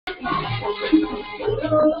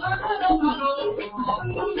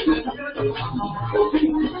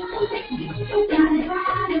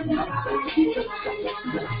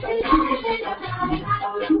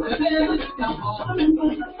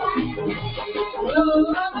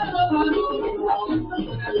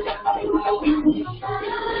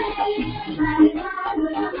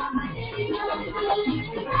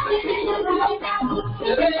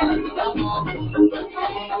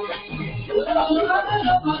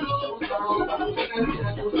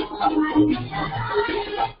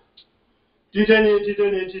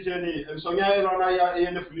Titeni, sonya irona ya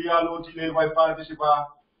ene filialo tile vai participa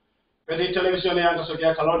pedi television yang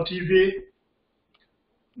sokia kalon TV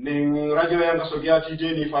ning radio yang sokia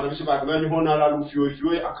titeni participa ngani hona la lu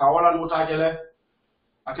fio akawala mutajele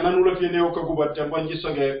akana nulo fie ne ko gubat tambanji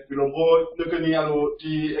soge bilombo nekani alo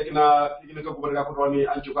ti ekina ko gubat ga ko toni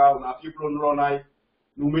anjuka na fi plon ronai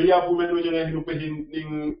numelia bu menu nyene hinu pehin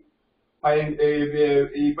ning pay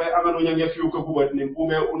pay amano nyange fiu ko gubat ning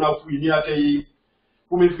pume una fuini atay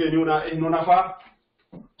pume fini una inuna fa.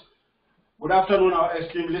 Good afternoon, our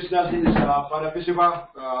esteemed listeners. This is Father Pisiva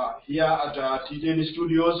here at TJN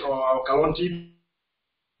Studios or Kalon TV,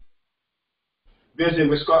 based in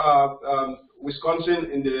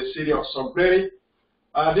Wisconsin in the city of Sun Prairie.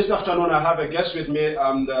 This afternoon, I have a guest with me,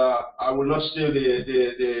 and I will not steal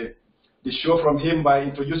the show from him by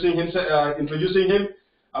introducing him.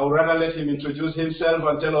 I would rather let him introduce himself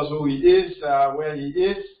and tell us who he is, where he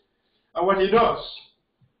is, and what he does.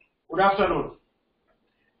 Good afternoon.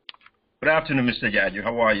 Good afternoon, Mr. Jaju.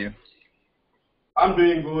 How are you? I'm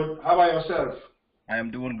doing good. How about yourself? I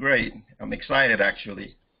am doing great. I'm excited,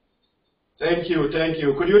 actually. Thank you. Thank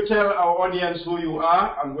you. Could you tell our audience who you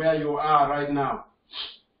are and where you are right now?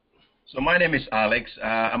 So my name is Alex.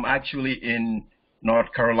 I'm actually in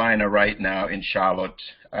North Carolina right now, in Charlotte,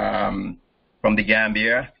 from the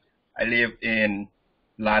Gambia. I live in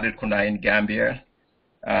Ladikunda in Gambia.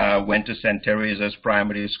 Went to St. Teresa's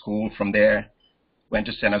Primary School. From there, went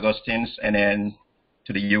to St. Augustine's, and then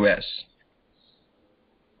to the U.S.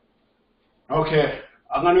 Okay.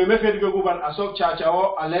 I'm going to make it go but Asok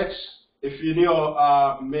Chachao, Alex, if you know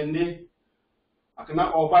Mendy, I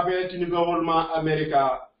cannot obabe to Nigolma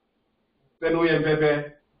America, Penoy and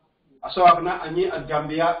Bebe. So I'm not any at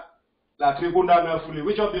Gambia, La Tricunda na fully.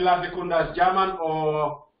 Which of the La Tricundas, German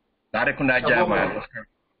or? La Tricunda German.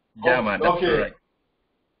 German, that's correct.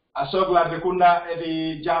 Asok La Tricunda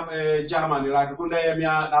edi German, La Tricunda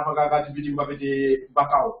emia napaga activity mbapiti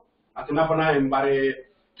bakao. Atinapona mbare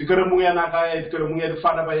tikeramunga naka tikeramunga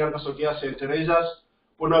fada ba yang kasokia St. Teresa's.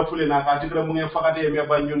 Pona fully naka tikeramunga fakade emia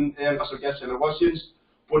banyun yang kasokia St. Augustine's.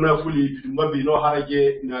 Pona fully mbabi no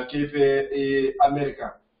haraje na kefe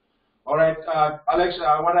America. All right, Alex,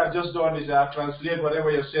 what I've just done is translate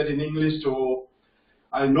whatever you said in English to.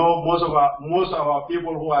 I know most of our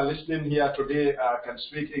people who are listening here today can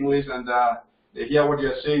speak English and they hear what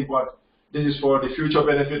you're saying, but this is for the future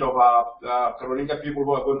benefit of our Carolina people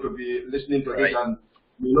who are going to be listening to this and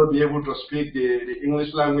may not be able to speak the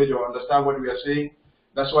English language or understand what we are saying.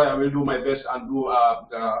 That's why I will do my best and do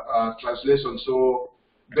translation. So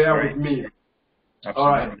bear with me. Absolutely. All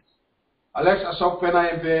right. Alex Asok Pena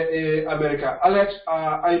America. Alex,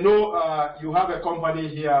 I know you have a company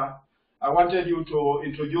here. I wanted you to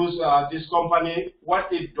introduce this company, what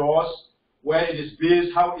it does, where it is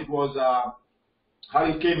based, how it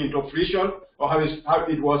came into fruition, or how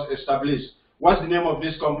it was established. What's the name of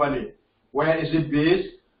this company? Where is it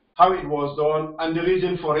based? How it was done, and the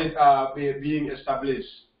reason for it being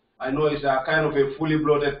established. I know it's a kind of a fully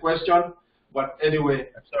bloated question, but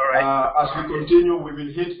anyway, that's all right. As we continue, we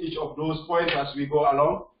will hit each of those points as we go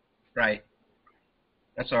along. Right.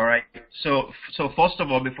 That's all right. So first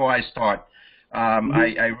of all, before I start,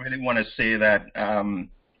 I really want to say that I'm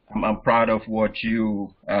proud of what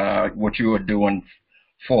you are doing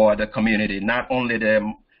for the community, not only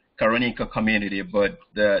the Karoninka community, but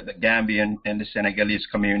the Gambian and the Senegalese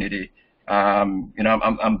community. You know,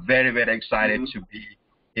 I'm very, very excited to be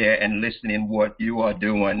here and listening what you are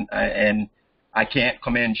doing, and I can't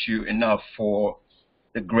commend you enough for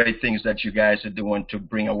the great things that you guys are doing to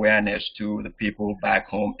bring awareness to the people back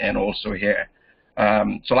home and also here.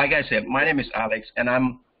 So like I said, my name is Alex, and I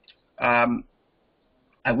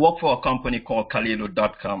work for a company called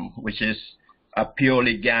karlilu.com, which is a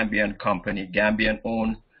purely Gambian company,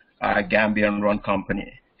 Gambian-owned, Gambian-run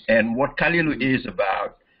company. And what Karlilu is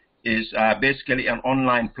about is basically an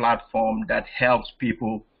online platform that helps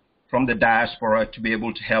people from the diaspora to be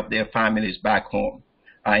able to help their families back home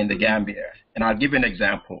in the Gambia. And I'll give you an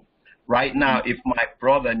example. Right now, if my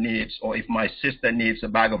brother needs or if my sister needs a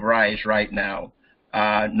bag of rice right now,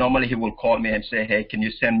 normally he will call me and say, hey, can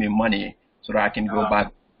you send me money so that I can go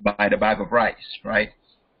buy the bag of rice, right?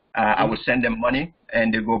 I will send them money,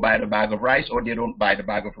 and they go buy the bag of rice, or they don't buy the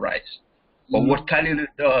bag of rice. But what karlilu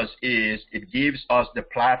does is it gives us the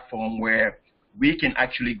platform where we can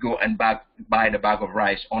actually go and buy the bag of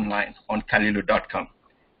rice online on karlilu.com.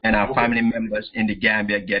 And our family members in the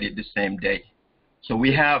Gambia get it the same day. So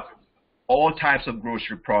we have all types of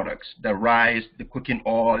grocery products, the rice, the cooking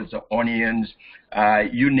oils, the onions,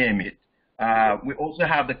 you name it. We also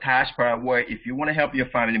have the cash power where if you want to help your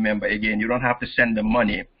family member, again, you don't have to send them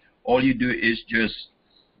money. All you do is just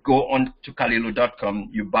go on to karlilu.com,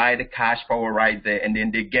 you buy the cash power right there, and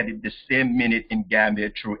then they get it the same minute in Gambia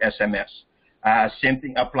through SMS. Same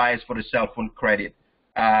thing applies for the cell phone credit.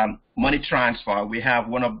 Money transfer, we have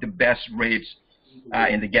one of the best rates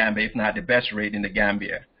in the Gambia, if not the best rate in the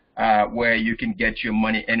Gambia, where you can get your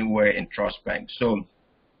money anywhere in Trust Bank. So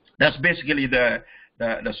that's basically the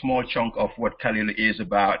small chunk of what karlilu is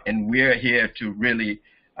about, and we're here to really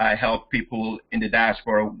help people in the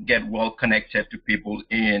diaspora get well connected to people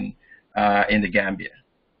in the Gambia.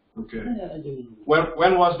 Okay.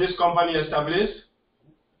 When was this company established?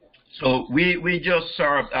 So we just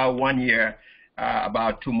served 1 year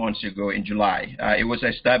about 2 months ago in July. It was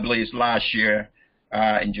established last year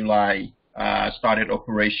in July, started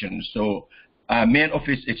operations. So main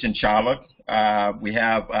office is in Charlotte. We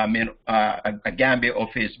have a Gambia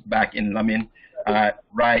office back in Lamin,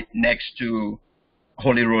 right next to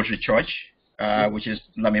Holy Rosary Church, which is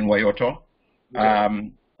Lamin Wayoto.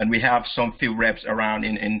 And we have some few reps around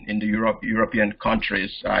in the European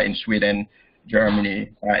countries, in Sweden,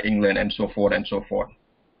 Germany, England, and so forth and so forth.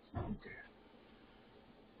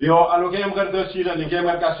 Yo alogem gardo sida ni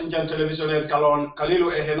gamer ka sinjan television kalon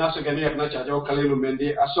karlilu ehena so gani na chajo karlilu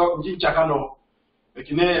mendi aso njin chakano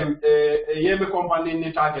ekine yeme company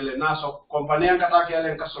ni takele naso company an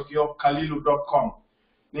katakele kasokyo karlilu.com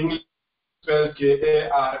ningi spell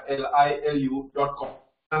karlilu.com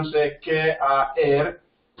and say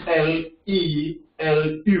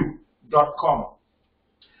karlilu.com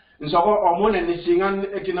nsoko omone ni singan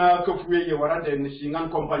ekina kofuye warande ni singan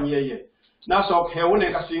company ye na so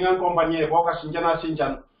hewune ka singan company ko ka sinjana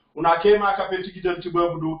sinjan una kema ka petikidan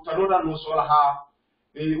tibabudu tanoda no sola ha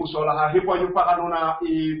usola ha hipo yu pakanuna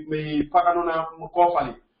me pakanuna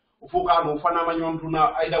mkofali ufuka no fana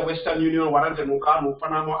manyonduna aida Western Union warante no kanu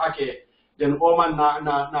fana mo ake den oman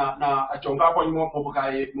na achonga ko mo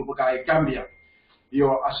mubukai Gambia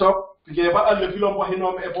yo asop pike ba alle filom bo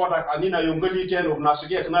hinom e boda anina yo ngani teno na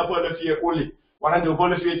sige na bo le fie oli warante bo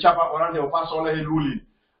le fie chapa warante o paso le luli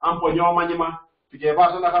ampo nyoma nyima pike ba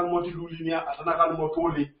sana kan moti lulinia atana kan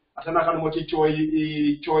motuli atana kan moti choi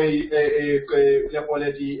le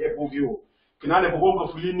poleti e bugio kinale bogo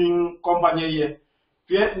fulini compagnie ye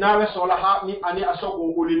fie nawe sola ha ni ani asoko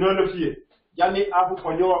uli nono fie yani abu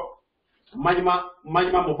konyo manima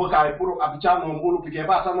mo boka pour abchano ngulu pike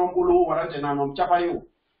ba sana ngulu warante na no chapa yo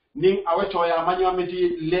ning awe choya manyo miti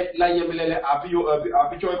le la yemelele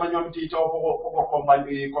abicho manyo miti to ko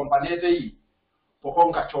compagnie yi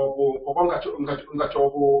pokonga chobo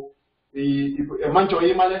mancho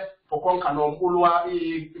imale pokonga no ulwa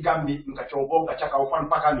gambi ngachobo ngachaka ufan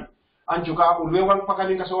pakani anjuka ulwewan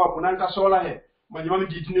pakani ngasowa kunanga sola he manyo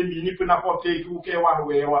ditine mini pina pote kuke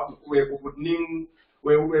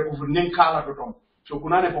we kufudning kala totom so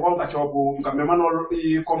kunane pokonga chobo ngamemano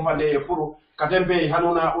company furu katembe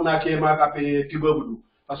hanuna una kema kape tibobudu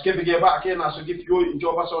parce que bigeba akena so gifyo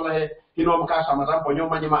njoba sola he hino mkasa matampo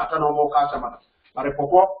nyoma nyima atano mo kasa mata pare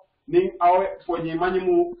poko ning awe fonyi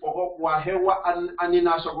manimu poko wa hewa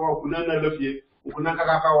anina sogo kunana lefie kunanga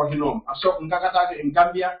kaka wa hinom aso ngakatake in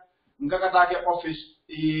Gambia ngakatake office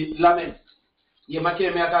lamen ye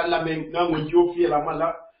make me ata lamen na ngonjo fie la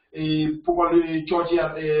mala poko ni church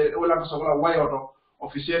ya wala sogo la wayoto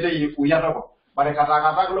office de uyata ko bare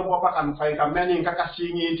kata lo bopa kan fay ka meni ngaka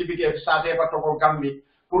singi tibike sate pa toko Gambi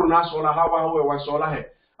pour na sola hawa we wa sola he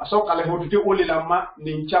aso kale hotuti ulilama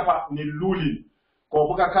ni chapa ni luli ko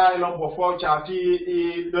buka kay lo bo fo chati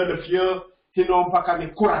le fieu hino mpaka ni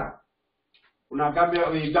Quran una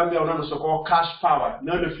Gambia una no soko cash power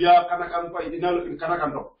no le fieu kana kan ko kana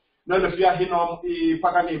kan do no le fieu hino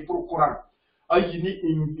paka ni pour Quran ay ni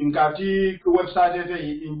ingati website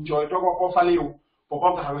de enjoy to ko faliu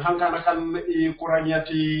ko ka hankana kan Quran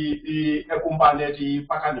yati kumbane ti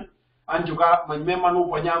pakani anjuka manu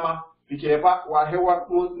ponyama ikepa wa hewa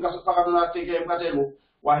ngasopaka na teke mkatelo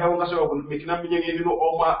wa hewa ngaso mikina minyengi no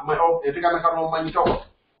oma etika na kano manito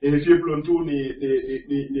fiblontu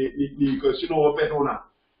ni ko sino petona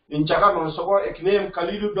inchaka no soko eknem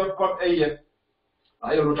karlilu.com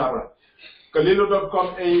ayo lutara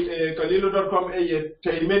karlilu.com karlilu.com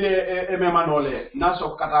te mene manole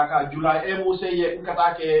naso kataka July muse ye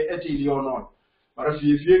katake etilionon para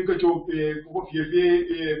fi ko fi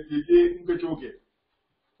nkochoke.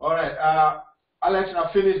 All right, Alex,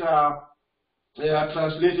 I finished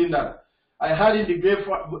translating that. I heard in the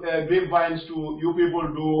grapevines to you people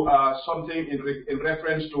do something in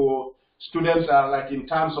reference to students, like in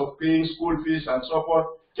terms of paying school fees and so forth.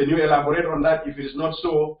 Can you elaborate on that? If it is not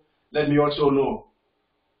so, let me also know.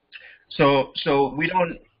 So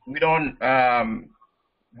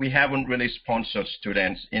we haven't really sponsored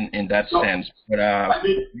students in that sense. But I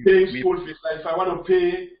mean, paying school fees. Like if I want to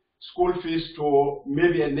pay school fees to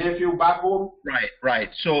maybe a nephew back home. Right.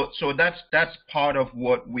 So that's part of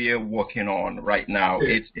what we're working on right now.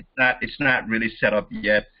 Okay. It's not really set up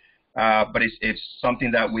yet, but it's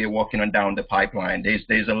something that we're working on down the pipeline.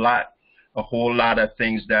 There's a whole lot of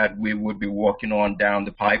things that we would be working on down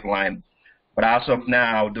the pipeline. But as of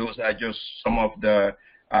now, those are just some of the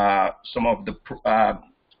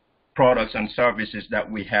products and services that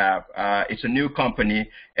we have. It's a new company,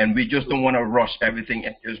 and we just don't want to rush everything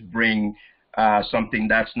and just bring something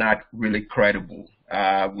that's not really credible.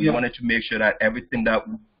 We wanted to make sure that everything that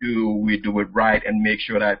we do it right and make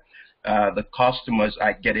sure that the customers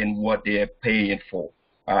are getting what they're paying for.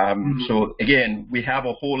 So again, we have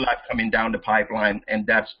a whole lot coming down the pipeline, and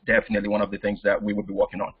that's definitely one of the things that we will be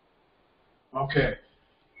working on. Okay.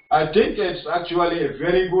 I think it's actually a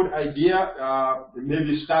very good idea,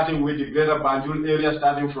 maybe starting with the greater Banjul area,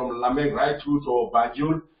 starting from Lameng right through to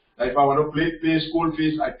Banjul. If I want to pay school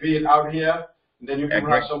fees, I pay it out here, and then you can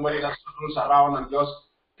have somebody that circles around and just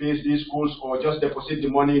pays these schools, or just deposit the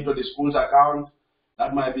money into the school's account.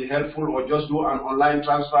 That might be helpful, or just do an online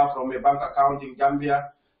transfer from a bank account in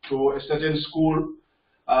Gambia to a certain school.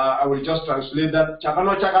 I will just translate that.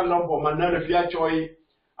 Chakano chakalompo manana fia choi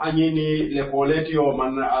anyini le poleti o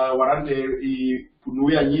man warante I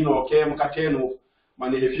punuya nyino ke mkateno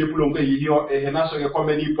mane fie pulonge yihio henaso ke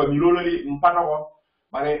komeni pamilololi mpano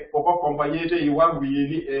bare koko kompanyete iwangu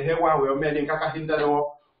yini hewa we omeni kaka hindalo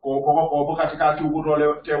ko katika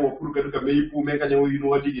tugurole tewo purke duka meipu meka nyawo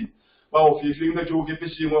yino digin bawo fi nga joge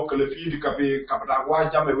pesi ngo kala fi di kape kapata wa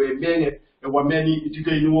jame we menge e wa meni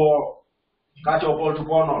itike yino kacho poltu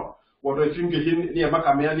kono woto finge hin ni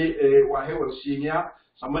makamani wa hewo sinya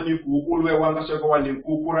samani kukulwe wanga seko wani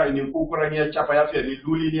kukura ni chapa ya fe ni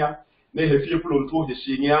dulinia ne he fie pulon to he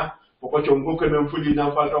sinya ko chongo ke men fuli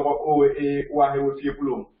na falta ko o wa he fie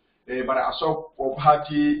pulon bara asok o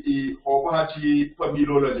bahati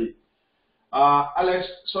pamilo lali. Alex,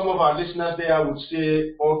 some of our listeners there would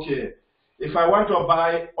say, okay, if I want to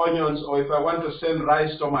buy onions or if I want to send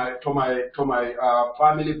rice to my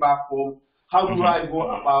family back home, how do I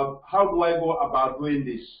go about doing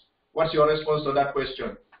this? What's your response to that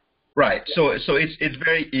question? Right. So it's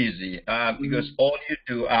very easy because all you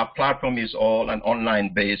do, our platform is all an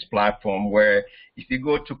online-based platform where if you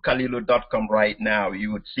go to karlilu.com right now,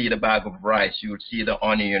 you would see the bag of rice, you would see the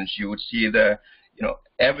onions, you would see the,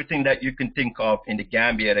 everything that you can think of in the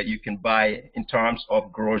Gambia that you can buy in terms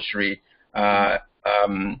of grocery,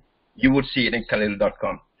 you would see it in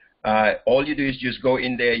karlilu.com. All you do is just go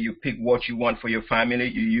in there, you pick what you want for your family,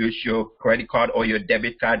 you use your credit card or your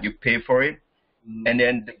debit card, you pay for it, and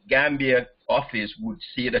then the Gambia office would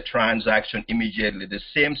see the transaction immediately. The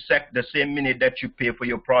same minute that you pay for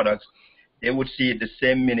your products, they would see it the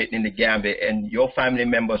same minute in the Gambia, and your family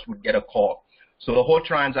members would get a call. So the whole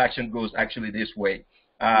transaction goes actually this way.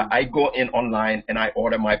 I go in online and I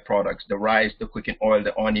order my products, the rice, the cooking oil,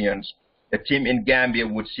 the onions. The team in Gambia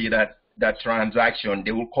would see that transaction.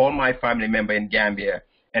 They will call my family member in Gambia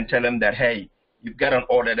and tell them that, hey, you've got an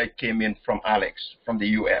order that came in from Alex from the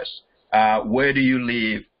U.S. Where do you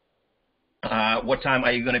live? What time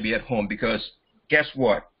are you going to be at home? Because guess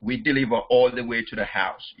what? We deliver all the way to the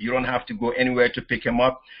house. You don't have to go anywhere to pick him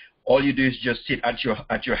up. All you do is just sit at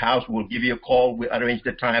your house. We'll give you a call. We'll arrange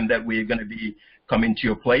the time that we're going to be coming to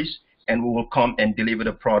your place, and we will come and deliver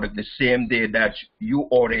the product the same day that you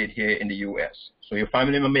order it here in the U.S. So your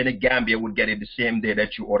family member in Gambia would get it the same day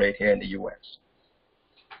that you order it here in the U.S.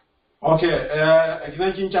 Okay, Alex,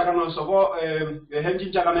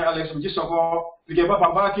 pike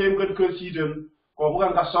papa ke mgad ke siden ko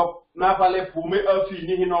bukan kasok na pale pume afi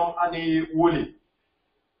ni hinom ani woli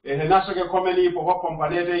na so ke company po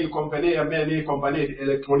company ya meni company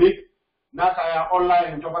electronic na kaya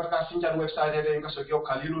online to ka sinjan website de ngaso ke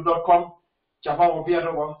karlilu.com chapa obia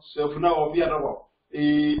do sefuna obia do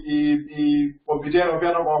computer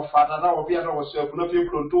obia do fata da obia do sefuna fi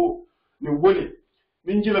pronto ni woli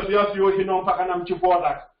minjila fi afi o hinom pakanam ci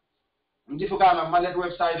bodak ndifuka na malet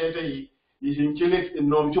website de yi in Chile in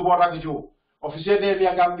nom chuborak jo officier de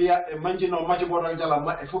ya Gambia e manjino maji bodo jala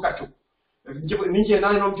ma e fukatu ninje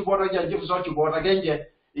na no ci bodo ja jëf so ci bodo genje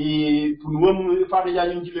e punwom faade ja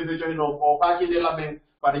ñu ci le to no o ba ci de la men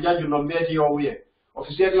faade ja ju no mbeti yo wiye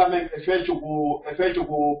officier la men e fechu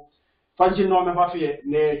ko fanci no me fa fiye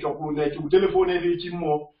ne choku téléphone ri ci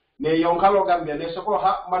mo ne yon kalo Gambia ne soko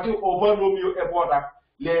ha mati o ba no mi e boda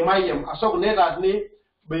le mayem asok ne dat ni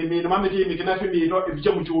be mi mamiti mi kina fi mi do e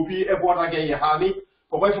jamu chupi e boda ge ya hani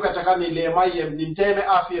ko boy fuka takani le mayem nin teme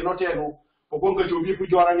afie no tenu ko gonga chupi fu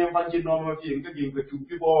jora ngem fanci no me fi ngi ngi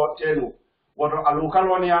chupi bo tenu wodo alu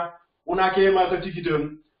kalonia una ke ma ka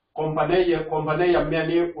tikiton compagnie ya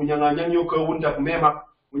meni unyanga nyanyo ko wunda mema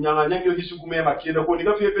unyanga nyanyo hisuku mema kida ko ni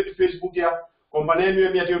ka fi Facebook ya compagnie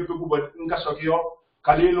mi ya te ko ba nga sokyo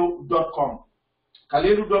karlilu.com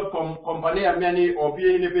karlilu.com compagnie ya meni o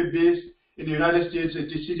bi ne be based in the United States the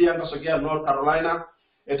city ya sokya North Carolina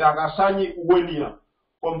etaka sanyi uwenia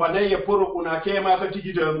compagnie ya poro kuna kema ka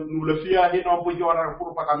tikita nulafia hino bo jora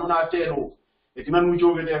poro paka nuna teno ekinan mu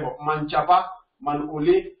joge de man chapa man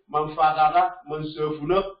uli man fadada man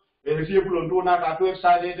sefuna e fi bulon do na ka to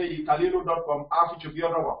website de karlilu.com afi chubio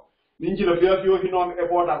do ninji la fio hino e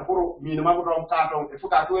boda poro mi na mago dom ka to e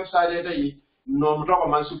fuka to website de nom to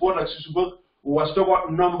man support susubo wasto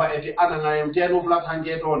number eti ananga mteno flat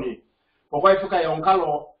hange toni ko koy fuka yon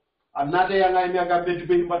kalo anade yanga mi aga betu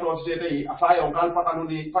be himbato ofsete afa yon kal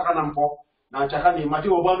pakanuni pakanampo na chakani mati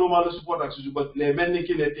obano malo support susubo le menni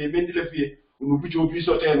kile te mendi le fie unu bicho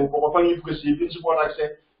biso tenu ko fangi fuka si bin support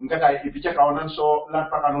akse ngata ibicha ka onan so lat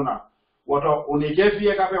pakanuna woto unike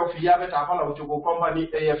fie ka be ofia be ta fala ucho company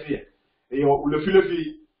efie yo ule file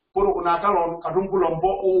fi pour una kalon kadumbulo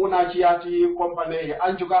mbo una chiati company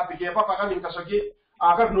anjuka pike papa kami kasoki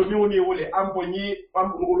aka no niuni wole amponyi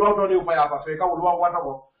ulodo ni upaya pa feka ulwa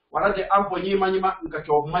watako warante amponyi manyima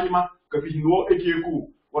ngacho manyima ka finuo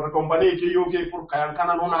ekeku wata company eke yoke pour kayan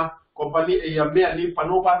kana nona company e yambe ni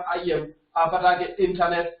panoban ayem apatake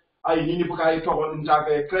internet ay nini pukai toko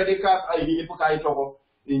ntake credit card ay nini pukai toko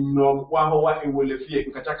inno waho wa e wole fie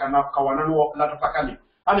ngachaka na kawanano la pakani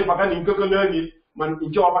ani pakani ngokelendi man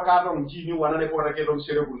injo bakato njini wanane ko rake don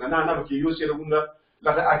seregunda na ke yo seregunda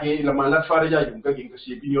la ake la man la fare ja yum ka ginga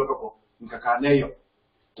si binyo ko ngakaneyo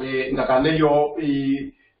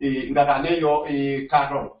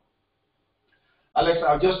kato. Alex,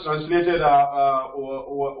 I've just translated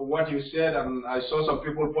what you said, and I saw some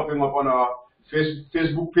people popping up on our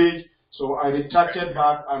Facebook page. So I retracted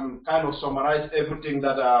back and kind of summarized everything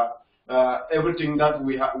that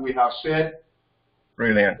we have said.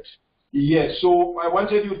 Brilliant. Yes. So I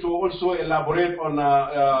wanted you to also elaborate on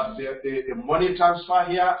the money transfer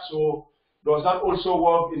here. So does that also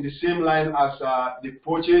work in the same line as the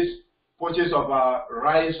purchase of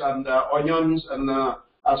rice and onions and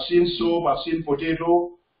I've seen soup, I've seen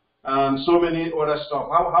potato, and so many other stuff.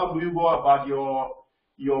 How do you go about your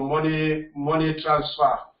money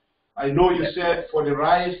transfer? I know you said for the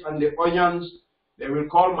rice and the onions, they will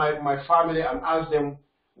call my family and ask them,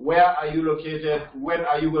 where are you located? When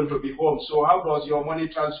are you going to be home? So how does your money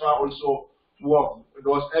transfer also work?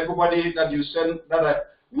 Does everybody that you send,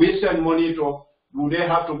 we send money to, do they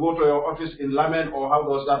have to go to your office in Lamen, or how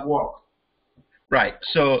does that work? Right.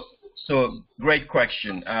 So great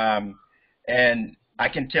question. And I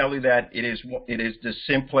can tell you that it is the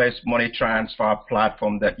simplest money transfer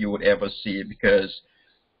platform that you would ever see, because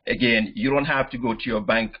again, you don't have to go to your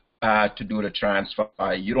bank to do the transfer.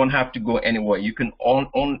 You don't have to go anywhere. You can all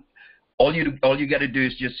you got to do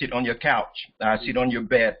is just sit on your couch, sit on your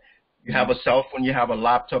bed. You have a cell phone, you have a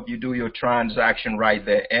laptop, you do your transaction right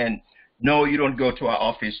there. And no, you don't go to our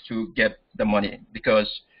office to get the money, because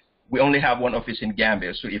we only have one office in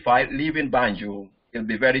Gambia. So if I live in Banjul, it'll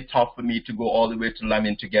be very tough for me to go all the way to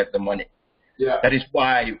Lamin to get the money. Yeah. That is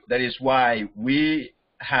why we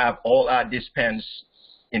have all our dispense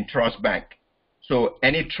in Trust Bank. So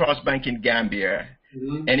any trust bank in Gambia,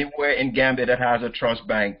 anywhere in Gambia that has a trust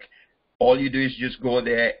bank, all you do is just go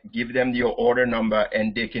there, give them your order number,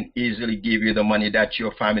 and they can easily give you the money that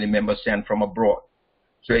your family member sent from abroad.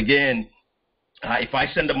 So again, if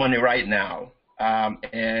I send the money right now,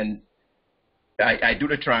 and I do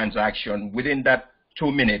the transaction, within that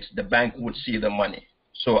 2 minutes, the bank would see the money.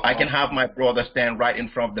 So I can have my brother stand right in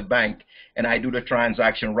front of the bank, and I do the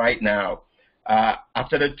transaction right now.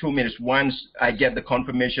 After the 2 minutes, once I get the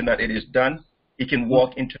confirmation that it is done, he can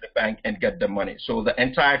walk into the bank and get the money. So the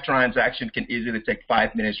entire transaction can easily take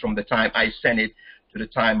 5 minutes from the time I send it to the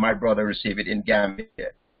time my brother receives it in Gambia.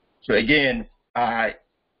 So again,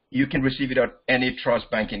 you can receive it at any trust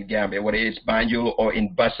bank in Gambia, whether it's Banjul or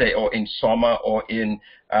in Basse or in Soma or in,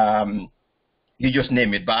 you just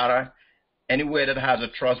name it, Bara. anywhere that has a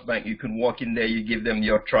trust bank, you can walk in there, you give them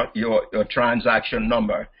your transaction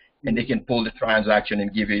number, and they can pull the transaction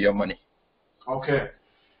and give you your money. Okay.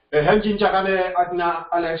 Henjin chakane atna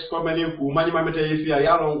Alex komeni ku mani mamete ifia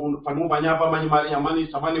yalo panu banyaba mani mali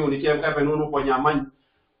yamani samani unikie mkape nunu kwa nyamani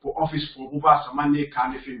for office for buba samani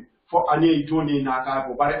kanifin for ani itoni na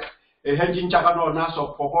kapo bare henjin chakano naso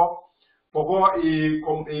poko i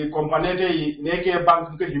kompanete i neke bank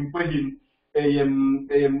nke himpe him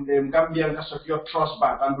Gambian ka secure trust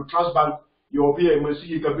bank and the trust bank yo bi e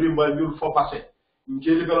mesi ka brimba nyul 4%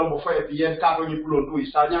 ngeli belo mo fa e yen ka to ni pulon do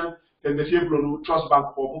isanya tembe fie pulon trust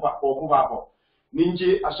bank ko buba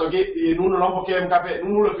ninji asoge nunu lombo ke mkape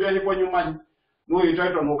nunu lo fie ko nyumani no ito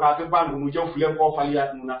ito no ka ke bank nu je fule ko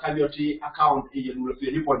falia nu na kabioti account e nunu lo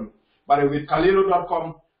fie ni poni bare with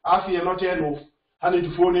karlilu.com afi e note no hani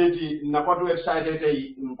tu phone eti na kwa website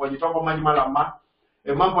ete mponyi toko manyimalama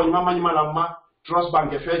mampo nyima manyimalama trust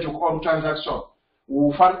bank efe to come transaction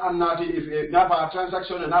ufan annati if napa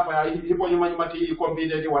transaction napa hipo nyima nyimati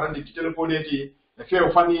ikombide warandi telephone eti efe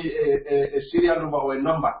ufani serial number or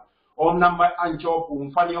number on number ancho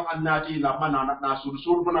ufani annati na mana na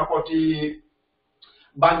surusuru kuna koti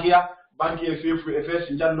bankia efe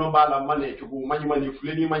sinjan number la mane chuku manyimani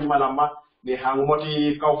fuleni manyimalama ne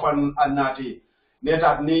hangmoti kaufan annati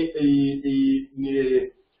netat ni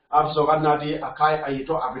afso kannati akai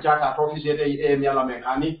ayito abijaka office ete yala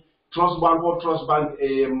mekani trust bank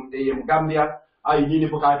Gambia ay nini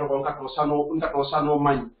bukai to unka sano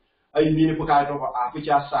man ay nini bukai to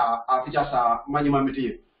aficha mani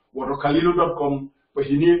mamiti woto karlilu.com ko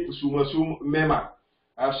hini sum mema.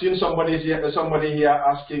 I've seen somebody here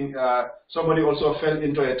asking somebody also fell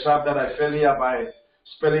into a trap that I fell here by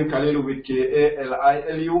spelling Karlilu with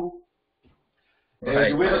K-A-L-I-L-U.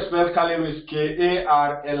 The way to spell Karlilu is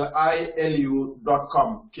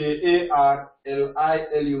Karlilu.com.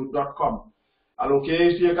 Karlilu.com. Alors,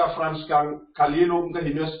 ici, France, Karlilu,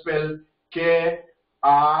 vous spell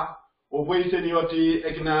K-A. Au voyez, c'est nioti,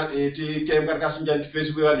 et qui est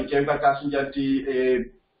Facebook, et qui est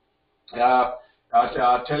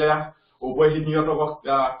tele. Au voyez, nioti,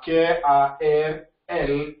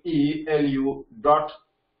 Karlilu.com.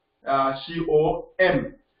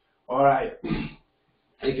 All right.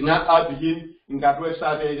 Ikna abigin ngat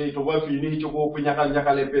website to wa fini to ko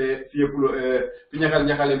nyakalembe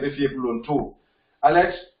fiepulon too.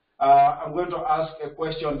 Alex, I'm going to ask a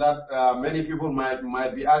question that many people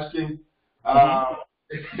might be asking.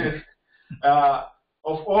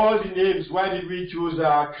 Of all the names, why did we choose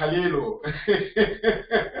Karlilu?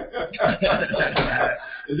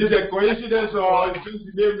 Is this a coincidence or is this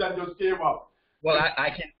the name that just came up? Well,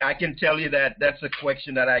 I can tell you that that's a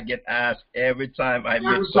question that I get asked every time I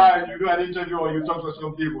meet someone. You do an interview or you talk to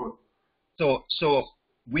some people. So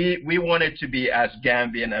we want it to be as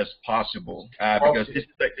Gambian as possible because this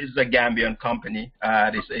is a Gambian company.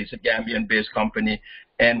 It's a Gambian-based company,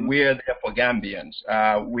 and we're there for Gambians.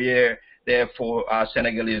 We're there for our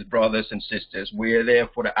Senegalese brothers and sisters. We're there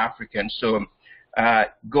for the Africans. So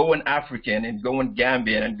going African and going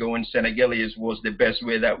Gambian and going Senegalese was the best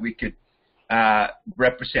way that we could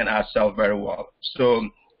represent ourselves very well. So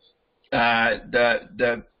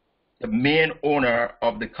the main owner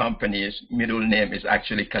of the company's middle name is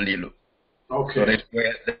actually Karlilu. Okay. So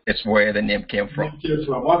that's where the name came from. Okay.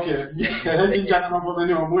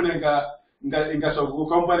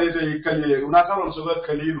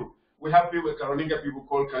 We have people, Carolinga people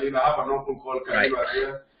called Karlilu. I have an uncle called Karlilu.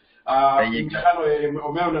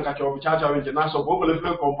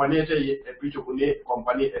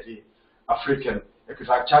 African, because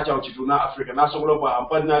I charge out to na African. That's all over. I'm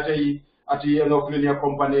putting that at the local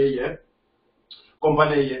company,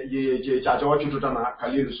 charge out to na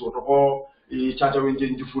Karlilu. So to charge out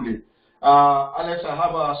into fully. Alex, I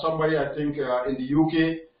have somebody I think in the UK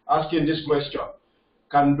asking this question.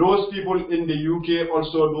 Can those people in the UK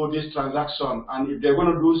also do this transaction? And if they're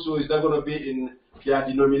going to do so, is that going to be in their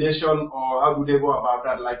denomination, or how do they go about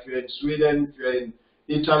that? Like if you're in Sweden, if you're in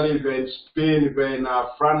Italy, if you're in Spain, if you're in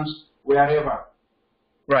France, wherever.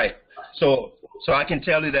 Right. So I can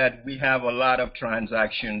tell you that we have a lot of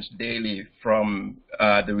transactions daily from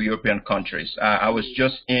the European countries. I was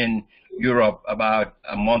just in Europe about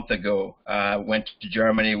a month ago. Went to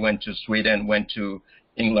Germany, went to Sweden, went to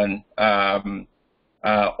England,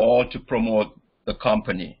 all to promote the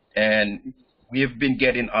company. And we've been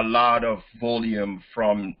getting a lot of volume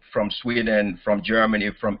from Sweden, from Germany,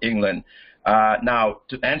 from England. Now,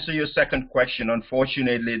 to answer your second question,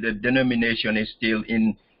 unfortunately, the denomination is still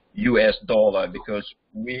in U.S. dollar because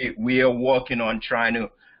we are working on trying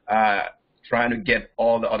to get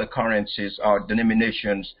all the other currencies, our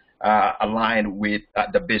denominations, aligned with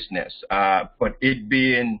the business. But it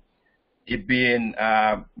being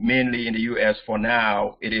mainly in the U.S. for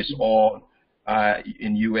now, it is all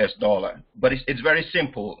in U.S. dollar. But it's very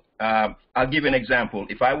simple. I'll give you an example.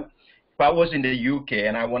 If I was in the U.K.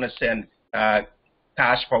 and I want to send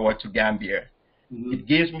cash forward to Gambia, it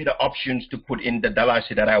gives me the options to put in the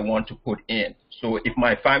dalasi that I want to put in. So if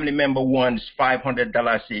my family member wants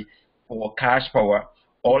 $500 for cash power,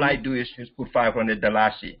 all I do is just put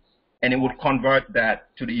 $500, and it would convert that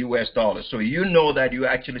to the U.S. dollar. So you know that you're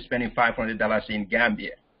actually spending $500 in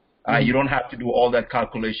Gambia. You don't have to do all that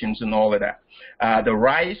calculations and all of that. The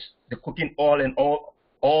rice, the cooking oil, and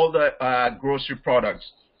all the grocery products.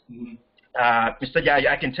 Mr. Jai,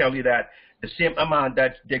 I can tell you that the same amount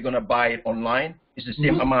that they're going to buy it online is the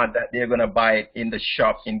same amount that they're going to buy it in the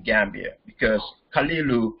shop in Gambia, because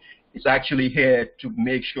Karlilu is actually here to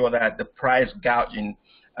make sure that the price gouging,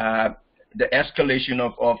 the escalation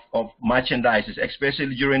of merchandises,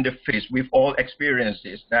 especially during the feast, we've all experienced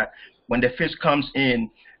this, that when the feast comes in,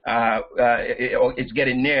 it's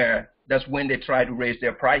getting near, that's when they try to raise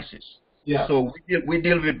their prices. Yeah. So we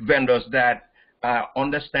deal with vendors that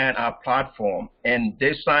understand our platform, and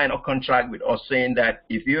they sign a contract with us saying that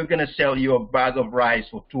if you're going to sell your bag of rice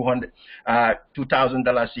for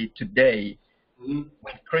 $2,000 today, when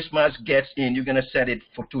Christmas gets in, you're going to sell it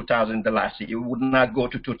for $2,000. It would not go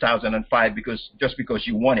to 2005 just because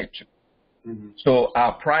you want it to. So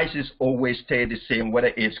our prices always stay the same,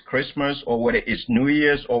 whether it's Christmas or whether it's New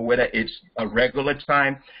Year's or whether it's a regular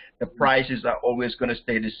time. The prices are always going to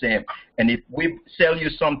stay the same. And if we sell you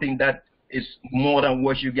something that is more than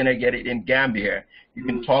what you're going to get it in Gambia, you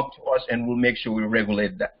can talk to us and we'll make sure we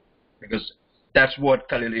regulate that, because that's what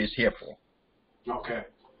Karlilu is here for. Okay.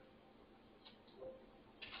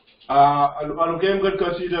 Alu kem gad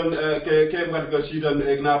kasidan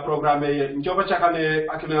egna programme njoba chakane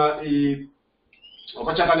akina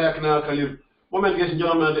Karlilu. Moment, yes,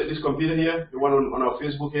 gentlemen, this computer here, the one on our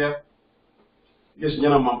Facebook here. Yes,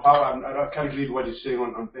 gentlemen, power. I can't read what it's saying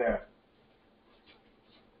on there.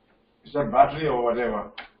 Is that battery or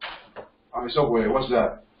whatever? Software, what's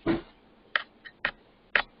that?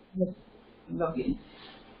 Login.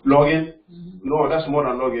 Login? No, that's more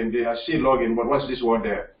than login. I see login, but what's this word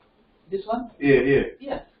there? This one? Yeah.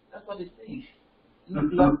 Yeah, that's what it's saying.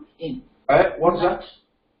 Not log in. What's that?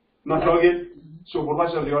 Not login? So, but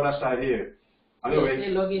what's on the other side here? Anyway. Say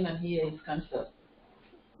login and here is cancel.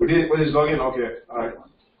 What is login? Okay. All right.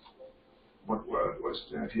 What word was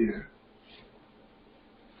that here?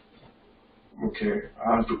 Okay, I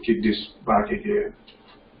have to kick this back again.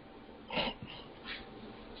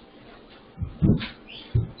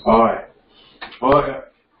 All right.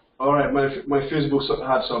 My Facebook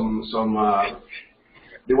had some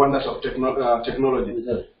the wonders of technology.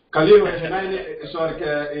 Karlilu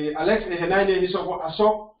Alex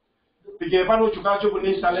asok pige pano chukacho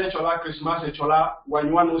installe chola Christmas chola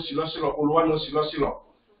wanyuano silosilo ulwano silosilo.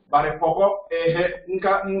 Bare poko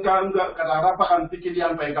nka kadara pakan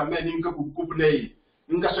pikilian pa ngame nka kukuplei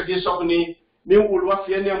nka soki sokni mi ulwa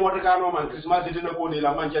fiene motakano man Christmas dina ko ni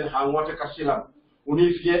la manjen hangote kasilam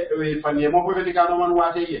uni fie fanie mo ko vetikano man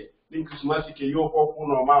wateye nin Christmas ke yo ko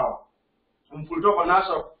kuno mao mfulto ko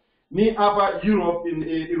naso ni apa Europe in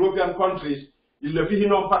European countries il le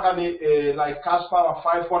fihino pakani like cash power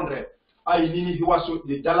 500 ai nini hiwaso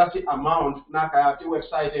the dalasi amount na ka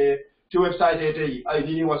website I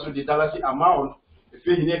didn't was the dalasi amount if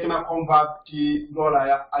you nekina convert to dollar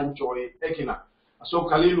ya enjoy ekina so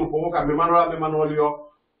Karlilu ko ka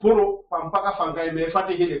memanolio puro pampaka fanga me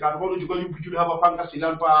fati hile ka ko jugo yubuju haba fanga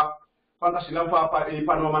silampa pa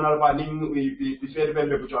pano manal ba ning bi fere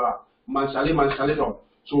be bujola mansali to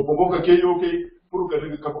so ko ka keyo ke puro ka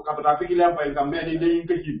traffic ile pa ka me ni ning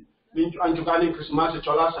keji ning anjukani Christmas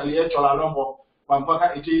chola salie chola lombo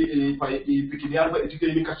pampaka iti pikirian ba iti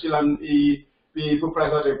kini kasilan pi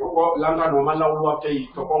private ko langa no mala ulwa kei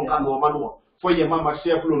to konka no manu fo ye mama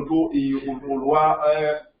sepulun to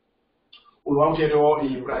ulwa mtedo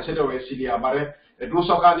prasete we silia bare do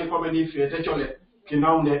soka ni komeni fete chole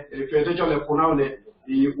kinaune fete chole kunaune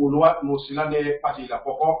ulwa musilane patila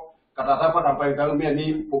poko katata pa tampa ngalme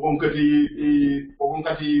ni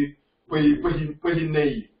pokonkati kwe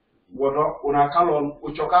nei wodo una kalon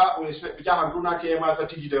uchoka ujahan tuna ke ma ta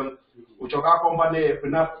tigidem uchoka company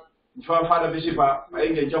pina fa bisipa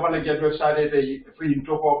ainge njoba na get website de free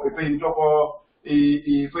toko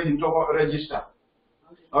register.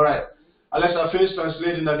 All right, Alexa, first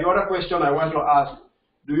translating that the other question I want to ask,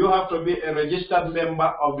 do you have to be a registered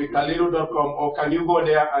member of the karlilu.com, or can you go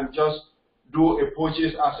there and just do a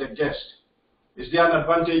purchase as a guest? Is there an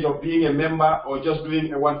advantage of being a member or just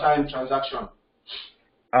doing a one-time transaction?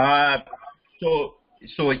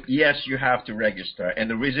 So yes, you have to register, and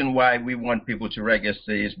the reason why we want people to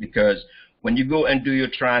register is because when you go and do your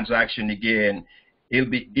transaction again, it'll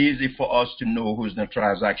be easy for us to know who's in the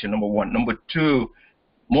transaction. Number one. Number two,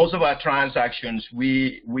 most of our transactions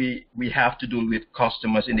we have to do with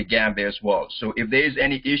customers in the Gambia as well. So if there is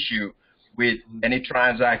any issue with any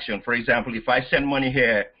transaction, for example, if I send money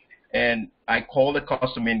here and I call the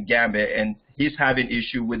customer in Gambia and he's having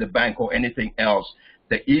issue with the bank or anything else,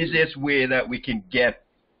 the easiest way that we can get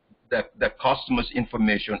the customer's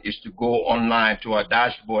information is to go online to our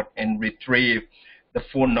dashboard and retrieve the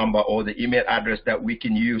phone number or the email address that we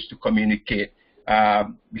can use to communicate,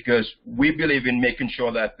 because we believe in making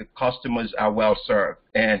sure that the customers are well served,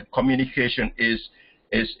 and communication is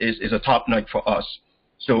a top notch for us.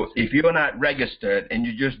 So if you're not registered and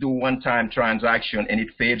you just do one-time transaction and it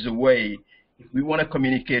fades away, if we want to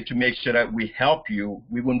communicate to make sure that we help you,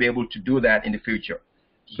 we won't be able to do that in the future.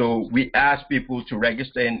 So we ask people to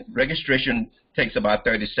register, and registration takes about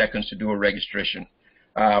 30 seconds to do a registration.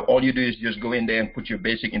 All you do is just go in there and put your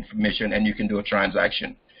basic information and you can do a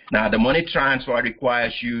transaction. Now, the money transfer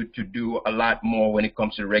requires you to do a lot more when it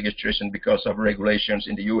comes to registration because of regulations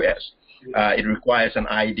in the U.S. It requires an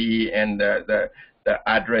ID and the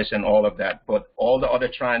address and all of that. But all the other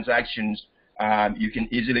transactions, you can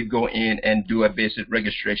easily go in and do a basic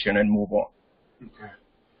registration and move on. Okay.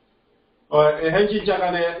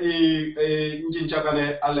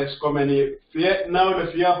 Alex Komeni now the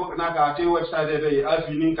fear book naga website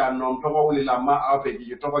alfinin kan nom toko wuli lama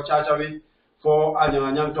apegi toko chachawi for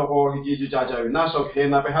anyang toko hiji chachawi na so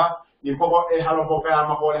hena beha ni poko halo poko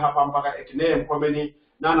ama ko ha pampaka ekne Komeni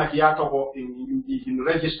nana kiya toko in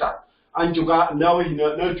register anjuga now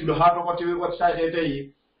no to ha toko ti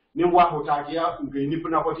website ni wa hotakia ni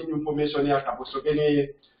puna ko information ya tapo so kene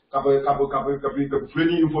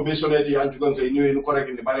free information edi anjuga ngai ni correct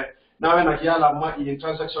ni bare nawe na kiala ma in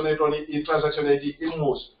transaction edi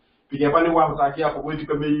imos pige bani wa mtakia ko kweti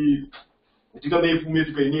kame fumi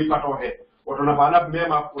tuke ni pato he otona bana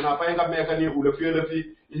mema unapaenga meka ni ule fi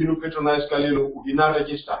hinu patronize kalilo ina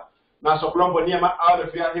register na so klombo ni ma ala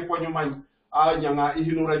fi ani po nyuma nyanga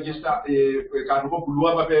hinu register ka ko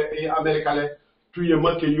bulwa ba be America le tuye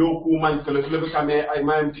make yoku man kala fule kame ay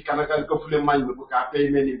mayam ti kanaka ko fule man ko ka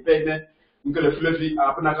payment ni payment ngale fule fi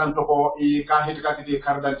apna kan to ko e ka hit ka ti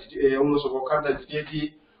carte d'identité on so ko carte d'identité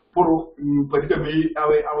ti pour peut-être me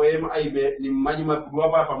awe ay me ni manima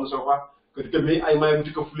ko ba fa muso fa que te me ay mayam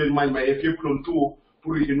ti ko fule man ma e fi plon tout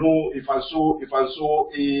pour you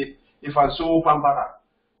if also pambara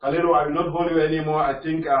Kalero, I will not hold you anymore. I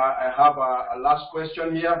think I have a last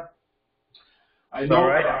question here. I know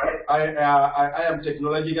I am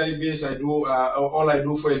technologically based. I do all I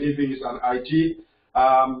do for a living is an IT.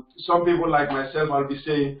 Some people like myself will be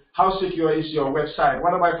saying, how secure is your website?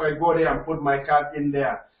 What about if I go there and put my card in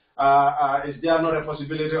there? Is there not a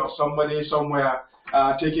possibility of somebody somewhere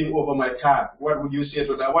taking over my card? What would you say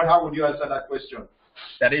to that? How would you answer that question?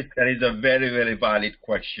 That is a very, very valid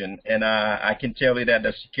question, and I can tell you that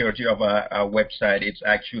the security of our website is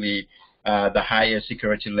actually the highest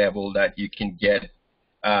security level that you can get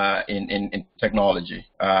in technology.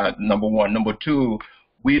 Number one. Number two,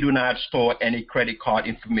 we do not store any credit card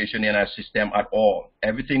information in our system at all.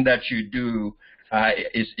 Everything that you do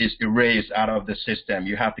is erased out of the system.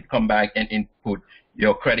 You have to come back and input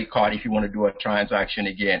your credit card if you want to do a transaction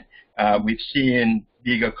again. We've seen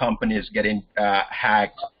bigger companies getting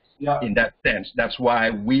hacked in that sense. That's why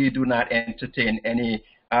we do not entertain any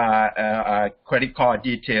credit card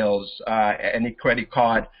details, any credit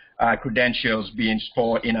card credentials being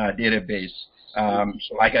stored in our database.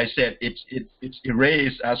 So like I said, it's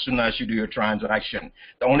erased as soon as you do your transaction.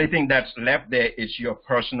 The only thing that's left there is your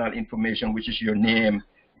personal information, which is your name,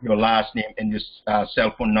 your last name, and your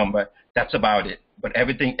cell phone number. That's about it. But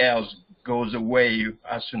everything else goes away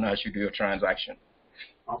as soon as you do your transaction.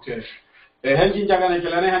 Okay. Hanji jagana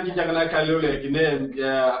kelane hanji jagana kalole gine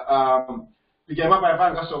bigema ba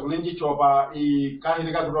banga so ninji choba I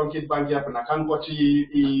kahiri ga dron kit bangi apna kan ko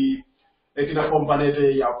ti etina company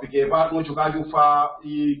de ya bigeba no chuka jufa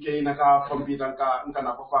ke na ka computer ka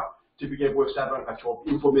nkana ko fa ti bige bo sta ka chob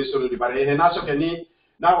information di bare he na so ke ni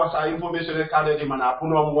na wasa information ka de mana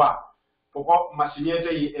puno mwa poko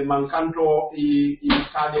masinyete e mankanto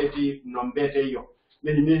kade di nombete yo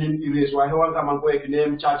ni iris wa hewa kama ngo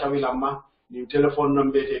ekinem chacha wilama ni telephone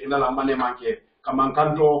nombete kina la mane manke kama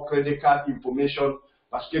kanto credit card information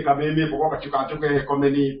parce que kameme poko ka chuka toke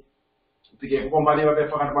komeni pige ko mbali ba be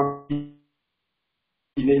fakata ba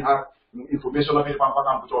ni ha information la be pampa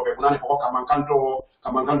kampu toke kunani poko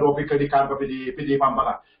kama kanto be credit card ba be pidi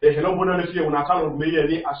pambala e hello bona le fie una kalo meye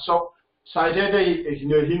ni aso cited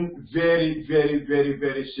him very, very, very,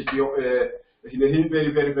 very secure. Him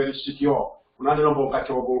very secure. Unade no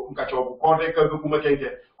kachobu kode ka kuma kenke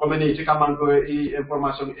komene tika mango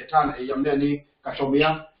information etan yamne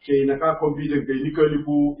kachomia ke inaka kombide be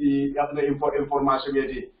nikolibu yakna information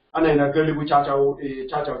yedi ana ina kolibu chachao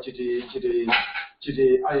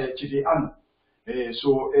chiti an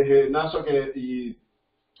so naso ke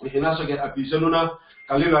apisenuna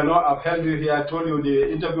Karlilu, I know I've held you here. I told you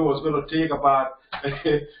the interview was going to take about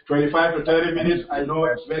 25 to 30 minutes. I know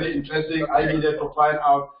it's very interesting. I needed to find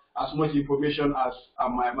out as much information as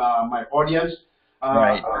my audience.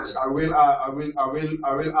 Right. I will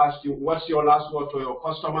ask you, what's your last word to your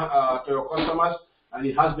customers? And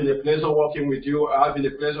it has been a pleasure working with you. It has been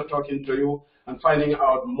a pleasure talking to you and finding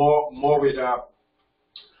out more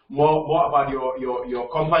about your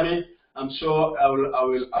company. I'm sure we will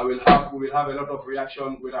have a lot of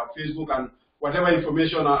reaction with our Facebook and whatever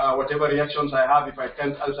information, whatever reactions I have. If I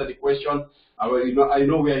can't answer the question, I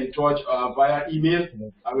know we are in touch via email.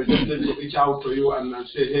 I will definitely reach out to you and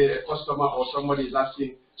say, hey, a customer or somebody is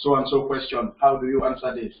asking so and so question. How do you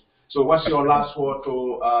answer this? So, what's your last word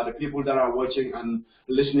to the people that are watching and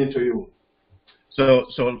listening to you? So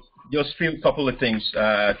just a couple of things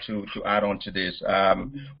to add on to this.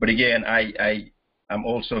 But again, I'm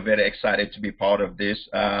also very excited to be part of this.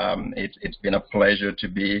 It's been a pleasure to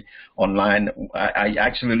be online. I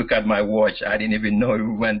actually look at my watch. I didn't even know it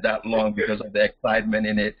went that long because of the excitement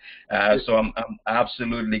in it. So I'm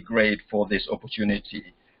absolutely great for this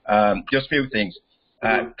opportunity. Just a few things.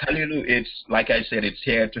 Karlilu, it's like I said, it's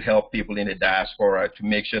here to help people in the diaspora to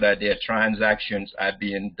make sure that their transactions are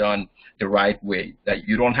being done the right way, that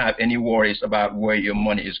you don't have any worries about where your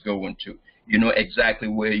money is going to. You know exactly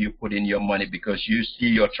where you put in your money because you see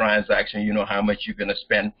your transaction, you know how much you're going to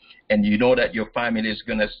spend, and you know that your family is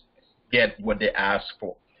going to get what they ask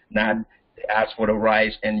for. Not they ask for the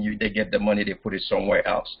rice and they get the money, they put it somewhere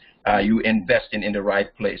else. You investing in the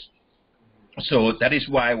right place. So that is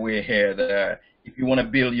why we're here. If you want to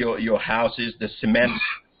build your houses, the cement,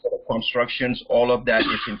 the constructions, all of that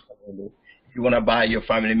is in Karlilu. If you want to buy your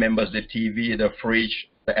family members the TV, the fridge,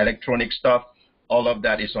 the electronic stuff, all of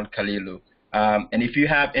that is on Karlilu. And if you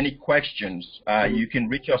have any questions, you can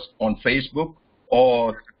reach us on Facebook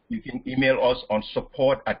or you can email us on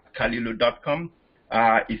support@karlilu.com.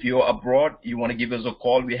 If you're abroad, you want to give us a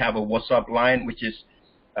call, we have a WhatsApp line, which is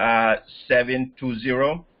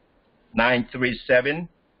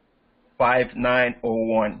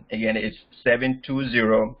 720-937-5901. Again, it's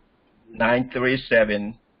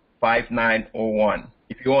 720-937-5901.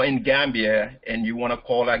 If you're in Gambia and you want to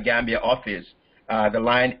call our Gambia office, the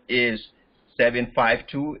line is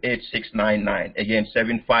 752-8699. Again,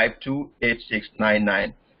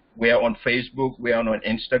 752-8699. We're on Facebook. We're on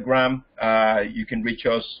Instagram. You can reach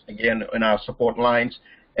us, again, on our support lines.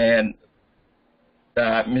 And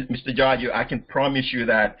Mr. George, I can promise you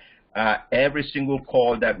that every single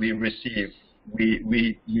call that we receive,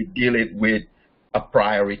 we deal it with a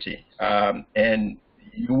priority. And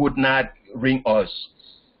you would not ring us,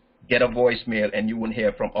 get a voicemail, and you wouldn't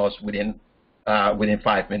hear from us within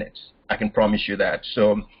 5 minutes. I can promise you that.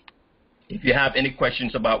 So if you have any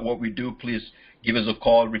questions about what we do, please give us a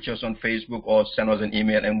call, reach us on Facebook, or send us an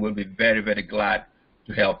email, and we'll be very, very glad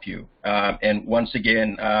to help you. And once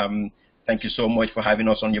again, thank you so much for having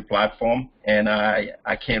us on your platform. And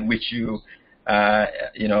I can't wish you,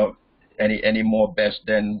 any more best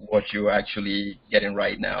than what you're actually getting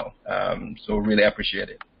right now. So really appreciate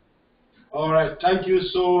it. All right, thank you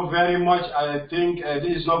so very much. I think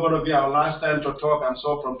this is not going to be our last time to talk, and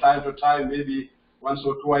so from time to time, maybe once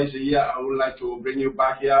or twice a year, I would like to bring you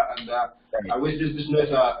back here, and I wish this business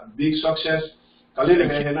a big success. Karlilu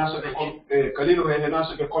henaso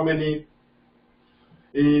ke komeni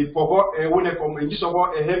pogo une kom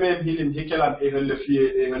ngisogo heme hilim hikelan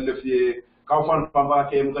helefie kaufan pamba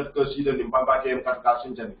ke mkat ko sida ni pamba ke mkat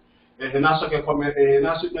kasinjani henaso ke komeni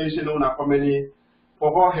naso no isino na komeni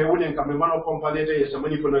pogo heune kamemano kompanete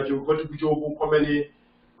samani kona ju gotu jobu komeni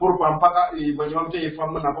pour pampaka manyomte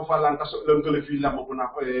famma na ko falan kaso lengkele fila mo ko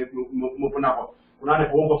kuna ne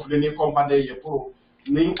bomba fuleni kompane ye pour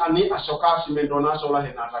ning ani asoka simento na sola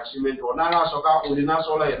henata simento na soka ulina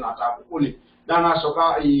sola henata uli na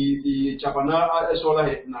soka I chapana sola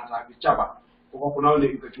henata chapa ko kuna le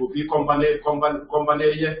kechupi kompane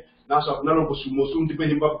ye na so na lo kusumo sumti pe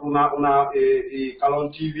himba una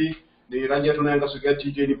kalon TV ni raja tunanga suga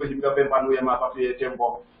TJ ni pe himba pe panu ya mapapi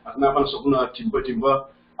tempo atna pan sokuna timba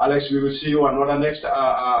Alex, we will see you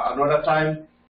another time.